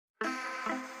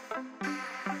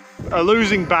a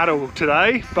losing battle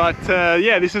today, but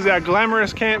yeah, this is our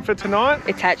glamorous camp for tonight.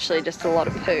 It's actually just a lot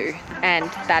of poo, and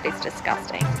that is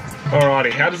disgusting.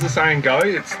 Alrighty, how does the saying go?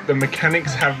 It's the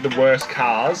mechanics have the worst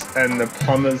cars and the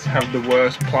plumbers have the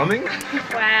worst plumbing.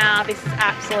 Wow, this is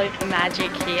absolute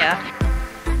magic here.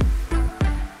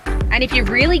 And if you're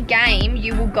really game,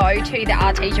 you will go to the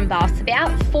artesian baths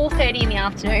about 4:30 in the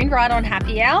afternoon, right on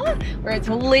happy hour, where it's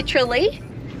literally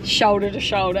shoulder to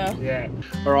shoulder. Yeah.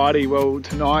 Alrighty, well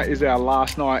tonight is our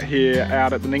last night here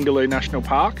out at the Ningaloo National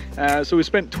Park. So we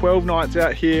spent 12 nights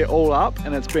out here all up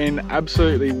and it's been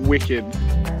absolutely wicked.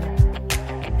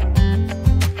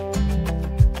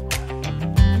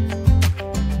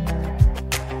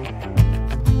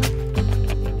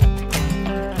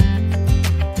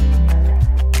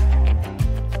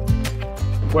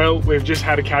 Well, we've just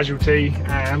had a casualty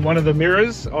and one of the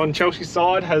mirrors on Chelsea's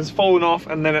side has fallen off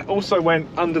and then it also went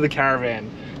under the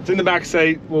caravan. It's in the back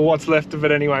seat, well what's left of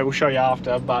it anyway, we'll show you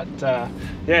after, but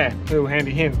yeah, a little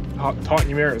handy hint, tighten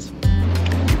your mirrors.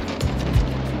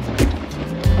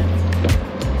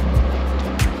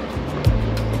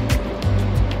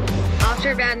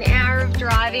 After about an hour of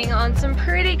driving on some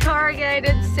pretty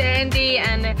corrugated, sandy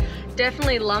and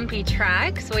definitely lumpy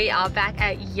tracks, we are back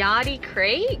at Yardie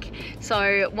Creek.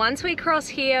 So once we cross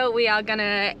here, we are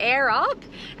gonna air up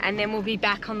and then we'll be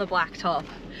back on the blacktop.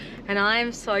 And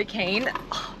I'm so keen,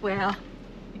 oh, wow,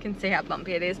 you can see how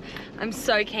bumpy it is. I'm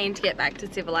so keen to get back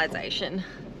to civilization.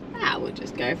 Ah, we'll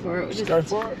just go for it. We'll just go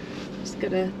for it. Just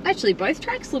gotta, actually both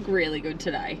tracks look really good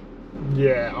today.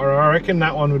 Yeah, I reckon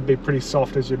that one would be pretty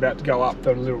soft as you're about to go up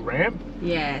the little ramp.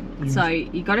 Yeah, so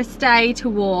you gotta stay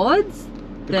towards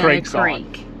the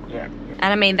creek. Yeah.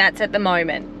 And I mean, that's at the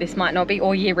moment. This might not be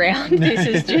all year round. This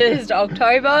is just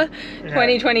October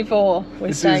 2024.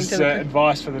 This is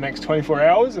advice for the next 24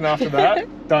 hours, and after that,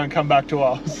 don't come back to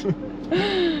us.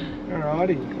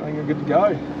 Alrighty, I think we're good to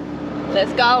go.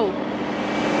 Let's go.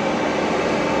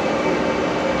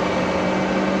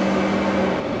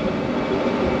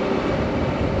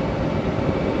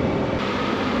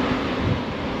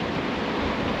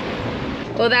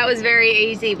 Well, that was very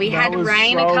easy. We had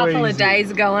rain a couple of days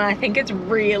ago and I think it's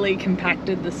really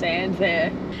compacted the sand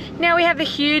there. Now we have the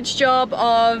huge job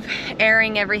of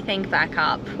airing everything back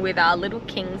up with our little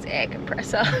King's air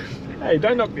compressor. Hey,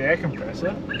 don't knock the air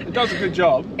compressor. It does a good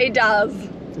job. It does.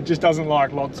 It just doesn't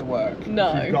like lots of work.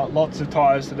 No. If you've got lots of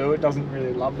tyres to do, it doesn't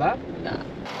really love that. No.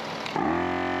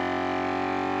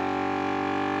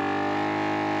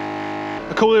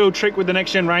 A cool little trick with the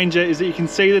Next Gen Ranger is that you can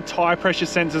see the tyre pressure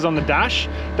sensors on the dash.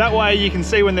 That way you can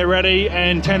see when they're ready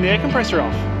and turn the air compressor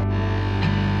off.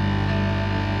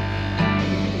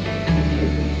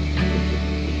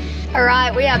 All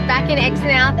right, we are back in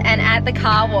Exmouth and at the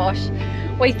car wash.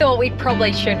 We thought we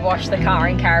probably should wash the car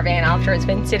in Caravan after it's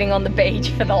been sitting on the beach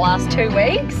for the last 2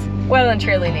 weeks. Well and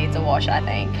truly needs a wash, I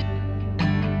think.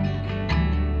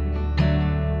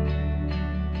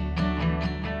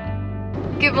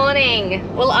 Good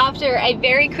morning. Well, after a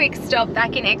very quick stop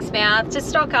back in Exmouth to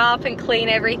stock up and clean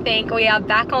everything, we are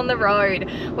back on the road.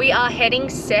 We are heading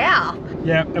south.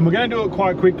 Yeah, and we're going to do it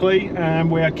quite quickly.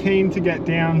 We are keen to get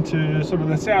down to sort of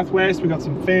the southwest. We've got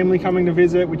some family coming to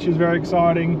visit, which is very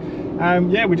exciting.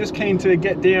 Yeah, we're just keen to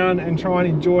get down and try and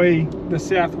enjoy the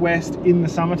southwest in the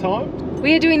summertime.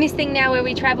 We are doing this thing now where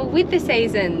we travel with the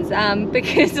seasons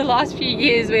because the last few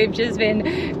years we've just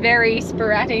been very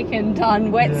sporadic and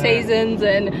done wet seasons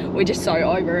and we're just so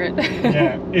over it.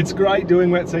 Yeah, it's great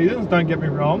doing wet seasons, don't get me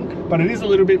wrong, but it is a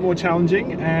little bit more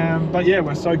challenging. But yeah,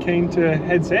 we're so keen to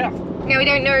head south. Now we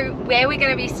don't know where we're going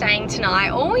to be staying tonight.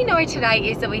 All we know today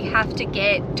is that we have to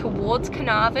get towards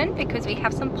Carnarvon because we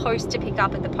have some post to pick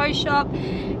up at the post shop,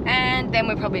 and then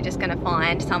we're probably just going to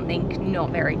find something not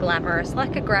very glamorous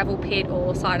like a gravel pit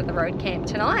or side of the road camp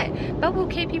tonight, but we'll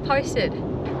keep you posted.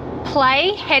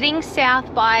 Play Heading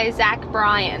South by Zach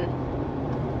Bryan.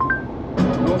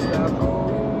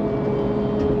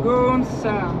 Going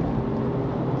south.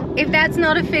 If that's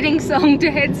not a fitting song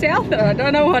to head south, I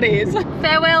don't know what is.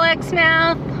 Farewell,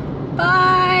 Exmouth.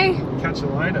 Bye. Catch you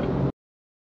later.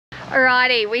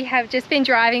 Alrighty, we have just been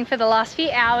driving for the last few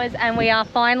hours and we are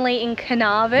finally in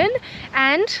Carnarvon,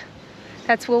 and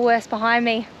that's Woolworths behind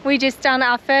me. We just done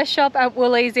our first shop at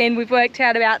Woolies we've worked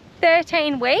out about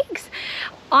 13 weeks.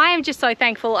 I am just so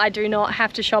thankful I do not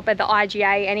have to shop at the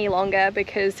IGA any longer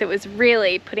because it was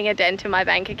really putting a dent in my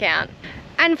bank account.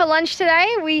 And for lunch today,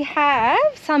 we have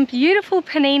some beautiful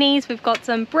paninis. We've got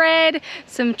some bread,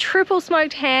 some triple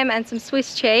smoked ham and some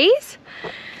Swiss cheese.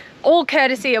 All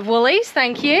courtesy of Woolies,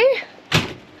 thank you.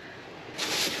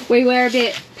 We were a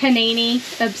bit panini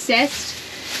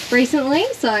obsessed recently,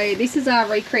 so this is our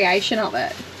recreation of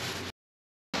it.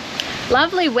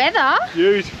 Lovely weather.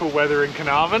 Beautiful weather in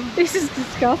Carnarvon. This is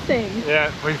disgusting. Yeah,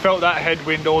 we felt that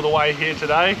headwind all the way here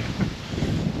today.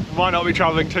 Might not be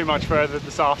travelling too much further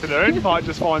this afternoon. Might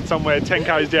just find somewhere 10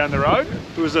 k's down the road.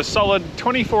 It was a solid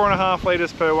 24.5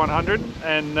 litres per 100,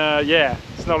 and yeah,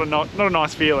 it's not a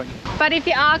nice feeling. But if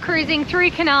you are cruising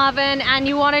through Carnarvon and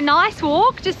you want a nice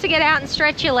walk just to get out and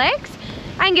stretch your legs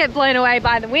and get blown away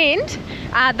by the wind,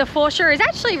 the foreshore is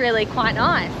actually really quite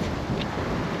nice.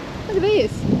 Look at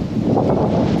this.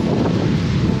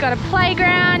 You've got a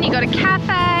playground, you've got a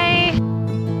cafe.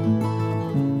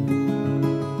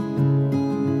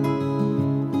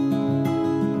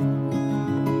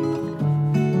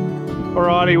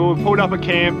 Alrighty, well, we've pulled up a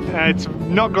camp. It's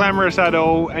not glamorous at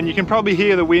all, and you can probably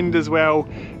hear the wind as well.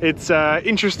 It's an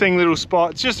interesting little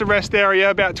spot. It's just a rest area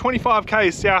about 25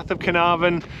 k's south of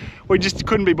Carnarvon. We just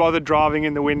couldn't be bothered driving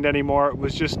in the wind anymore. It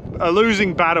was just a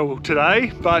losing battle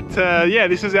today. But yeah,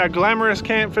 this is our glamorous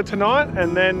camp for tonight,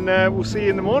 and then we'll see you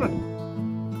in the morning.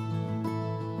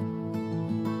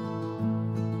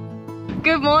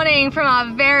 Good morning from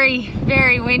our very,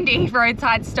 very windy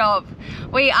roadside stop.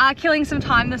 We are killing some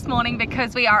time this morning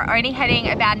because we are only heading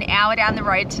about an hour down the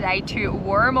road today to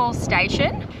Wooramel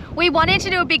station. We wanted to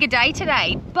do a bigger day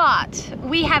today, but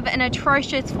we have an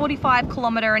atrocious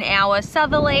 45km/h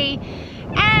southerly,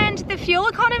 and the fuel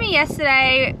economy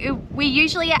yesterday, we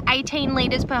usually at 18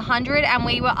 litres per 100 and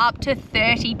we were up to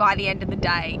 30 by the end of the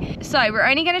day. So we're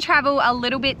only going to travel a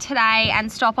little bit today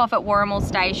and stop off at Wooramel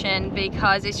station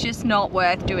because it's just not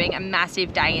worth doing a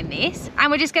massive day in this.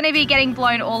 And we're just going to be getting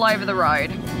blown all over the road.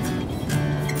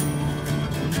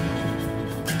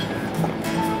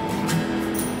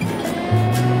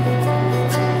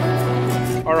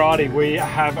 Alrighty, we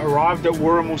have arrived at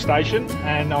Wooramel station,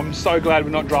 and I'm so glad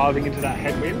we're not driving into that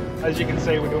headwind. As you can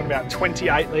see, we're doing about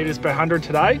 28 litres per 100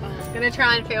 today. Gonna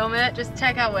try and film it, just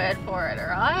take our word for it,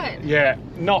 alright? Yeah,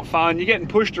 not fun. You're getting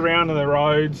pushed around on the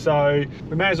road, so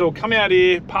we may as well come out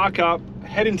here, park up,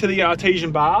 head into the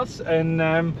artesian baths,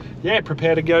 and yeah,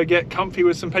 prepare to go get comfy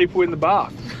with some people in the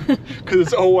bath, because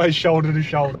it's always shoulder to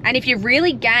shoulder. And if you're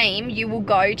really game, you will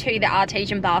go to the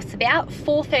artesian baths about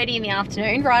 4:30 in the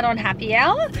afternoon, right on happy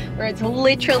hour, where it's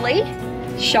literally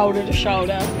shoulder to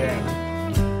shoulder. Yeah.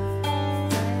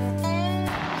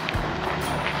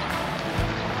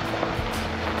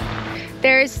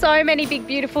 There is so many big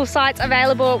beautiful sites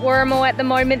available at Wooramel at the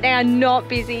moment. They are not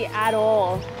busy at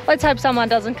all. Let's hope someone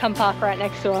doesn't come park right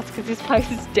next to us because this place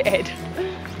is dead.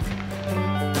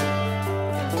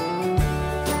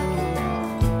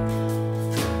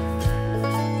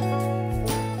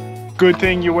 Good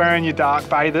thing you're wearing your dark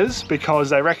bathers,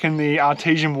 because they reckon the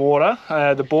artesian water,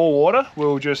 the bore water,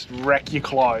 will just wreck your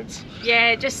clothes. Yeah,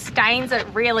 it just stains it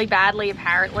really badly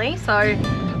apparently. So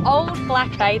old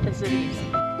black bathers it is.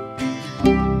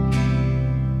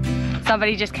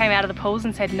 Somebody just came out of the pools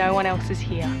and said no one else is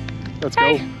here. Let's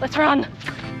go. Let's run.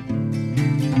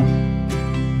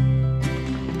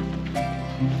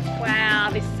 Wow,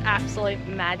 this is absolute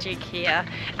magic here.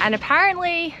 And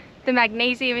apparently the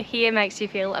magnesium here makes you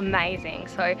feel amazing.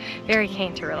 So very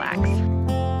keen to relax.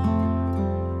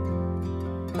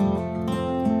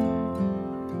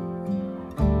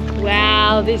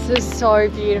 Wow, this is so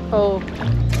beautiful.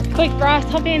 Quick, Bryce,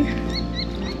 hop in.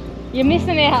 You're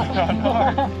missing out. Oh,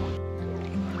 no.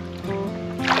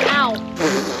 Ow.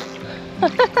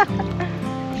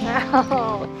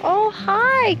 Ow. Oh,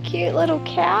 hi, cute little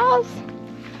cows.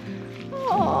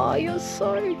 Oh, you're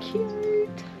so cute.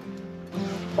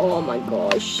 Oh my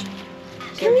gosh.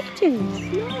 Delicious.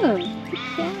 No, good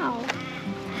cow.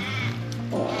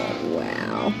 Oh,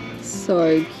 wow.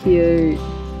 So cute.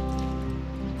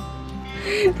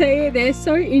 They're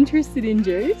so interested in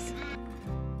juice.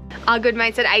 Our good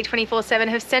mates at A24/7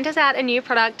 have sent us out a new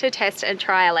product to test and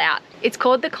trial out. It's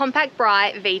called the Compact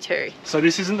Bry V2. So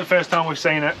this isn't the first time we've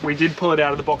seen it. We did pull it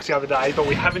out of the box the other day, but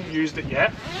we haven't used it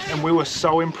yet. And we were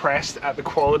so impressed at the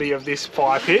quality of this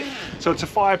fire pit. So it's a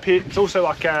fire pit. It's also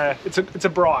like it's a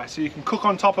Bry, so you can cook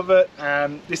on top of it.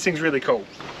 This thing's really cool.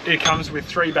 It comes with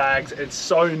 3 bags. It's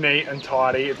so neat and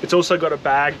tidy. It's also got a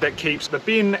bag that keeps the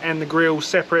bin and the grill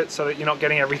separate so that you're not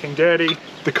getting everything dirty.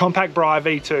 The Compact Bry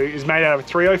V2 is made out of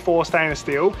 304 stainless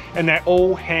steel, and they're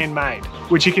all handmade,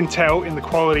 which you can tell in the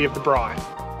quality of the Bry.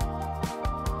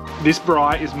 This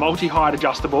Bry is multi-height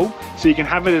adjustable, so you can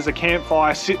have it as a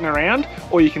campfire sitting around,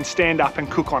 or you can stand up and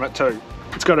cook on it too.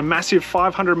 It's got a massive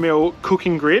 500mm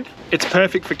cooking grid. It's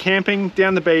perfect for camping,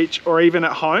 down the beach, or even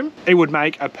at home. It would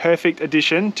make a perfect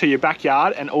addition to your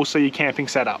backyard and also your camping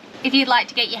setup. If you'd like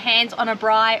to get your hands on a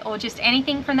Bryce or just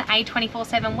anything from the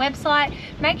A247 website,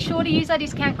 make sure to use our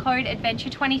discount code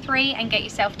ADVENTURE23 and get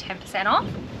yourself 10% off.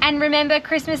 And remember,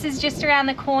 Christmas is just around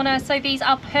the corner, so these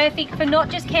are perfect for not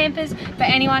just campers, but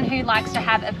anyone who likes to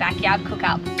have a backyard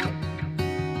cook-up.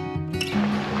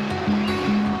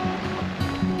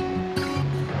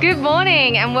 Good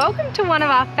morning and welcome to one of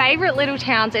our favourite little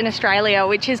towns in Australia,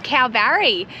 which is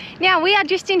Kalbarri. Now we are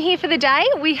just in here for the day.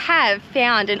 We have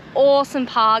found an awesome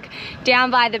park down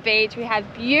by the beach. We have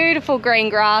beautiful green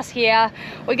grass here.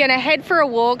 We're going to head for a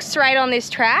walk straight on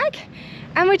this track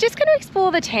and we're just going to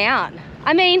explore the town.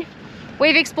 I mean,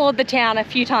 we've explored the town a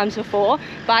few times before,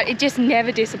 but it just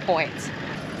never disappoints.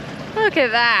 Look at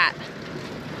that.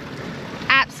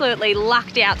 Absolutely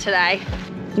lucked out today.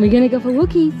 We're going to go for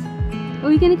lookies. Are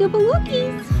we gonna go for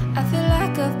lookies? I feel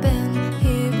like I've been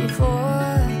here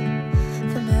before,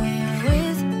 familiar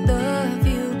with the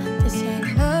view. This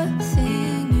ain't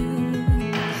nothing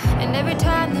new. And every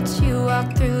time that you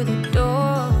walk through the door,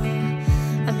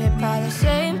 I'm hit by the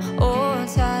same old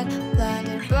side,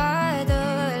 blinded by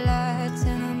the lights,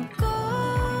 and I'm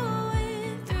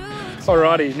going through.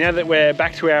 Alrighty, now that we're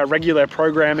back to our regular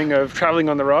programming of travelling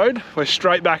on the road, we're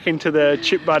straight back into the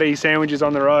Chip Buddy sandwiches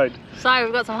on the road. So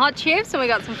we've got some hot chips and we've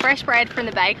got some fresh bread from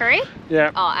the bakery. Yeah.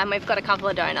 Oh, and we've got a couple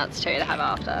of donuts too to have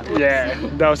after. Whoops. Yeah,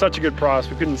 they were such a good price,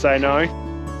 we couldn't say no.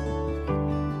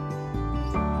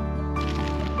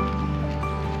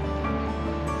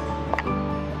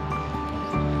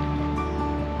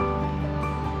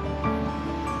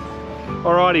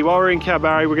 Alrighty, while we're in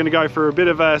Kalbarri, we're going to go for a bit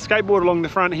of a skateboard along the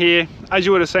front here. As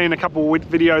you would have seen a couple of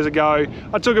videos ago,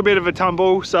 I took a bit of a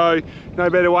tumble, so no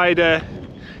better way to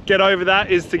get over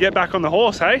that is to get back on the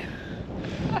horse, hey?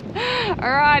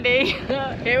 Alrighty,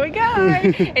 here we go.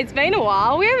 It's been a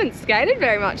while. We haven't skated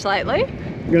very much lately.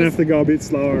 I'm going to have to go a bit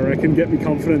slower, I reckon, get my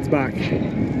confidence back.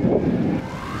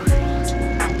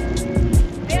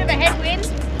 Bit of a headwind.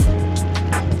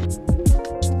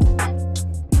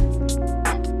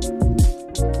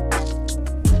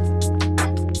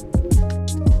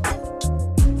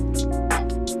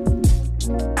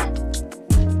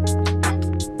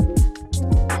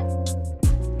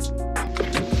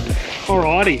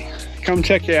 Alrighty, come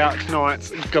check out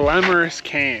tonight's glamorous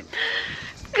camp.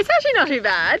 It's actually not too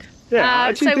bad. Yeah, I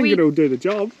actually think it'll do the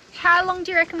job. How long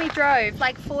do you reckon we drove?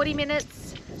 Like 40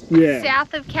 minutes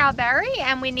south of Kalbarri,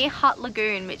 and we're near Hutt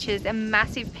Lagoon, which is a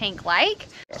massive pink lake.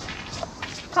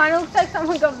 Kind of looks like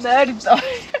someone got murdered though.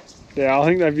 Yeah, I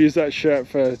think they've used that shirt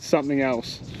for something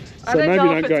else. So maybe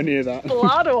don't go near that.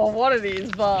 Blood or what it is,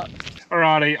 but...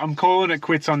 Alrighty, I'm calling it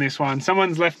quits on this one.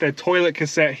 Someone's left their toilet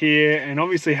cassette here and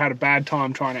obviously had a bad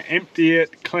time trying to empty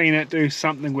it, clean it, do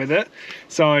something with it.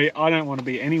 So I don't want to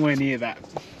be anywhere near that.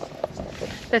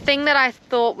 The thing that I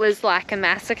thought was like a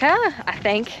massacre, I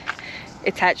think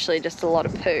it's actually just a lot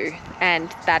of poo,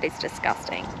 and that is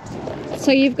disgusting.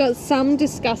 So you've got some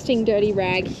disgusting dirty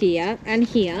rag here and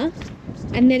here,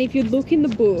 and then if you look in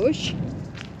the bush,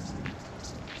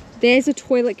 there's a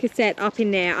toilet cassette up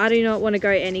in there. I do not want to go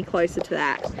any closer to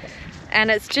that. And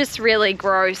it's just really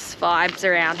gross vibes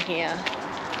around here.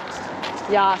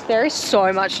 Yeah, there is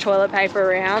so much toilet paper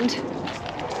around.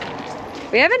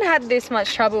 We haven't had this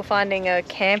much trouble finding a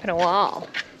camp in a while.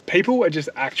 People are just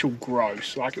actual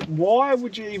gross. Like, why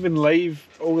would you even leave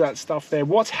all that stuff there?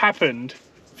 What's happened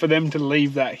for them to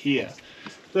leave that here?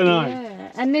 I don't know.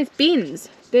 Yeah, and there's bins.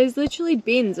 There's literally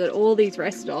bins at all these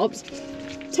rest stops.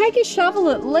 Take a shovel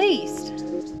at least.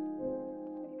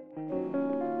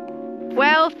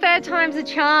 Well, third time's a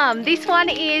charm. This one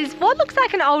is what looks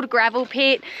like an old gravel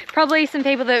pit. Probably some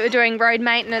people that were doing road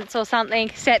maintenance or something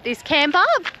set this camp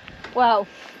up. Well,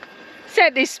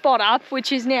 set this spot up,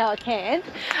 which is now a camp.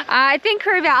 I think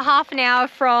we're about half an hour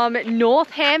from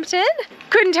Northampton.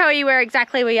 Couldn't tell you where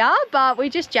exactly we are, but we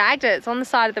just jagged it. It's on the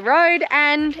side of the road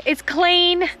and it's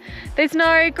clean. There's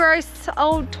no gross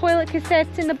old toilet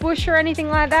cassettes in the bush or anything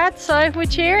like that, so we're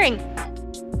cheering.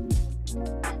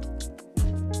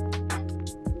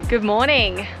 Good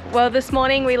morning. Well, this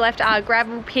morning we left our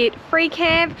gravel pit free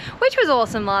camp, which was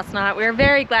awesome last night. We were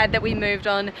very glad that we moved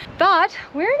on, but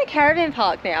we're in a caravan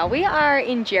park now. We are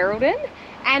in Geraldton,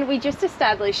 and we just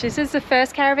established this is the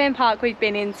first caravan park we've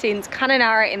been in since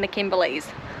Kununurra in the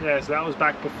Kimberleys. Yeah, so that was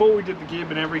back before we did the gib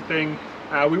and everything.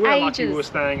 We were lucky we were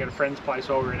staying at a friend's place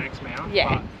while we were in Exmouth.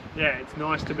 Yeah. But yeah, it's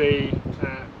nice to be,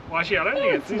 well actually I don't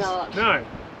think it's not. No,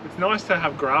 it's nice to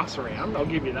have grass around, I'll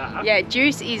give you that. Yeah,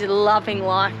 Juice is loving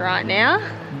life right now.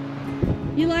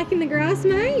 You liking the grass,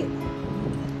 mate?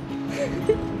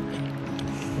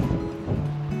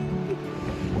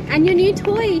 And your new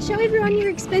toy. Show everyone your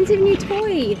expensive new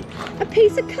toy. A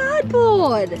piece of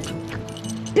cardboard.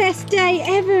 Best day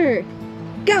ever.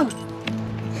 Go.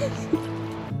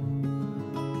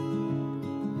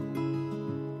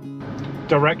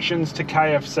 Directions to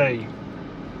KFC.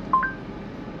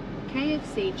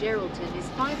 KFC Geraldton is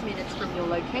 5 minutes from your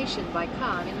location by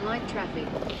car in light traffic.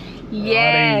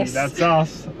 Yes. Righty, that's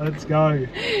us. Let's go.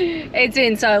 It's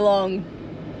been so long.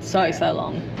 So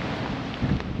long.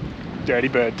 Dirty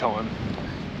bird time.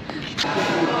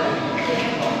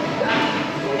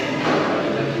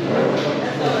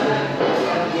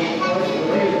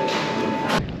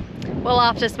 Well,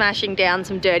 after smashing down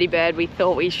some Dirty Bird, we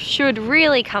thought we should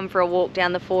really come for a walk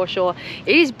down the foreshore.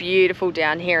 It is beautiful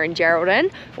down here in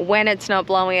Geraldton when it's not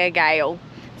blowing a gale.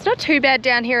 It's not too bad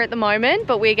down here at the moment,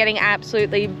 but we're getting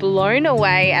absolutely blown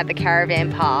away at the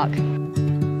Caravan Park.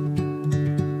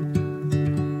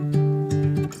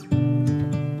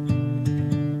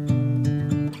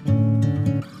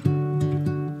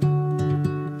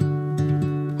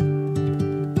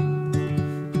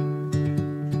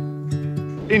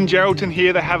 In Geraldton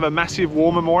here, they have a massive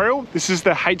war memorial. This is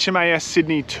the HMAS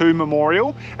Sydney 2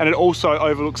 Memorial, and it also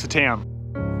overlooks the town.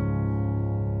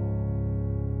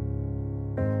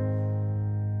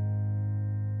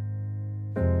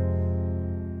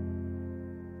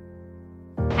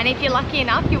 And if you're lucky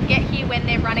enough, you'll get here when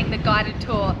they're running the guided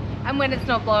tour. And when it's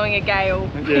not blowing a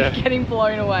gale, Yeah. you're getting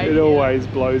blown away. It always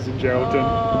blows in Geraldton.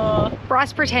 Oh.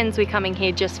 Bryce pretends we're coming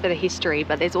here just for the history,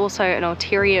 but there's also an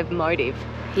ulterior motive.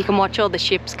 You can watch all the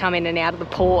ships come in and out of the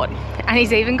port. And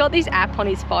he's even got this app on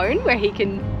his phone where he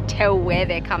can tell where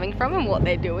they're coming from and what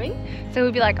they're doing. So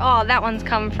he'll be like, oh, that one's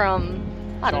come from,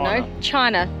 I don't know,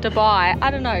 China, Dubai,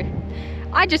 I don't know.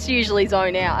 I just usually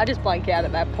zone out. I just blank out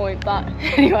at that point, but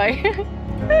anyway.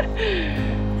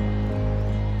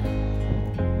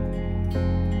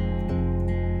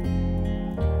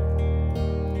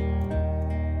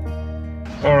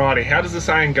 Alrighty, how does the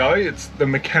saying go? It's the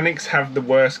mechanics have the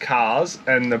worst cars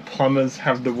and the plumbers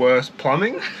have the worst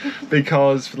plumbing,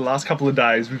 because for the last couple of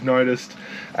days we've noticed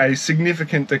a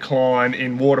significant decline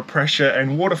in water pressure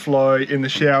and water flow in the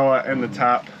shower and the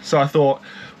tap. So I thought,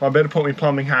 well, I better put my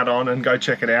plumbing hat on and go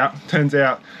check it out. Turns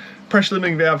out pressure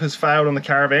limiting valve has failed on the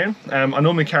Caravan. I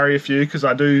normally carry a few because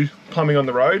I do plumbing on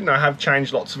the road and I have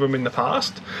changed lots of them in the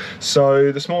past.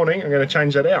 So this morning I'm going to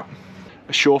change that out.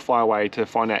 A surefire way to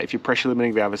find out if your pressure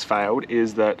limiting valve has failed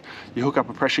is that you hook up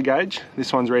a pressure gauge.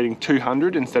 This one's reading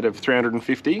 200 instead of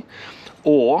 350.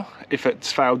 Or if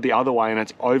it's failed the other way and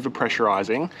it's over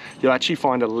pressurizing, you'll actually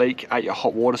find a leak at your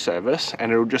hot water service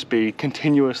and it'll just be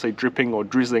continuously dripping or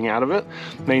drizzling out of it.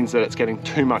 It means that it's getting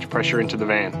too much pressure into the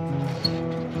van.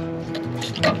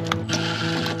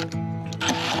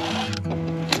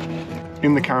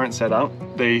 In the current setup,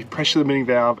 the pressure limiting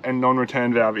valve and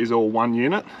non-return valve is all one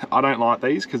unit. I don't like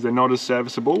these because they're not as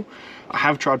serviceable. I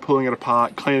have tried pulling it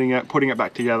apart, cleaning it, putting it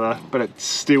back together, but it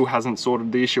still hasn't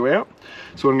sorted the issue out.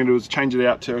 So what I'm going to do is change it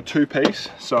out to a two-piece,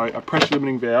 so a pressure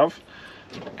limiting valve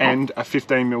and a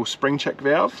 15mm spring check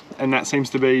valve, and that seems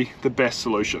to be the best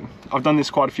solution. I've done this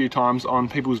quite a few times on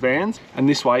people's vans, and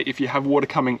this way if you have water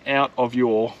coming out of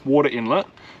your water inlet,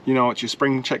 you know it's your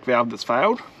spring check valve that's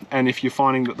failed, and if you're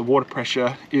finding that the water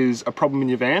pressure is a problem in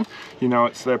your van, you know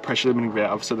it's the pressure limiting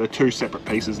valve. So they're two separate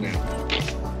pieces now.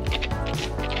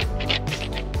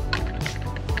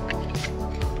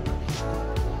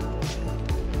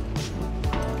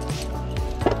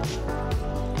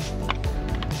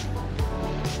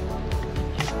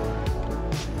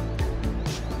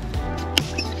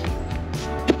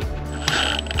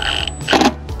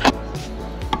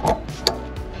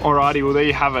 Alrighty, well there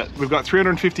you have it. We've got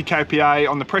 350 kPa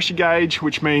on the pressure gauge,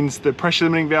 which means the pressure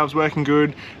limiting valve's working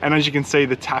good, and as you can see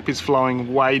the tap is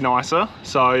flowing way nicer,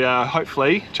 so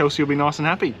hopefully Chelsea will be nice and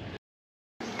happy.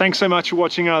 Thanks so much for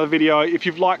watching another video. If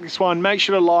you've liked this one, make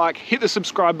sure to like, hit the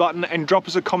subscribe button and drop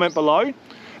us a comment below.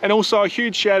 And also a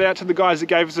huge shout out to the guys that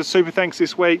gave us a super thanks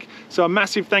this week. So a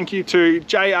massive thank you to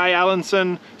J.A.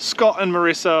 Allenson, Scott and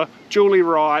Marissa, Julie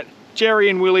Wright, Jerry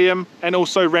and William, and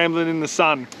also Ramblin' in the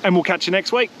Sun. And we'll catch you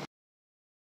next week.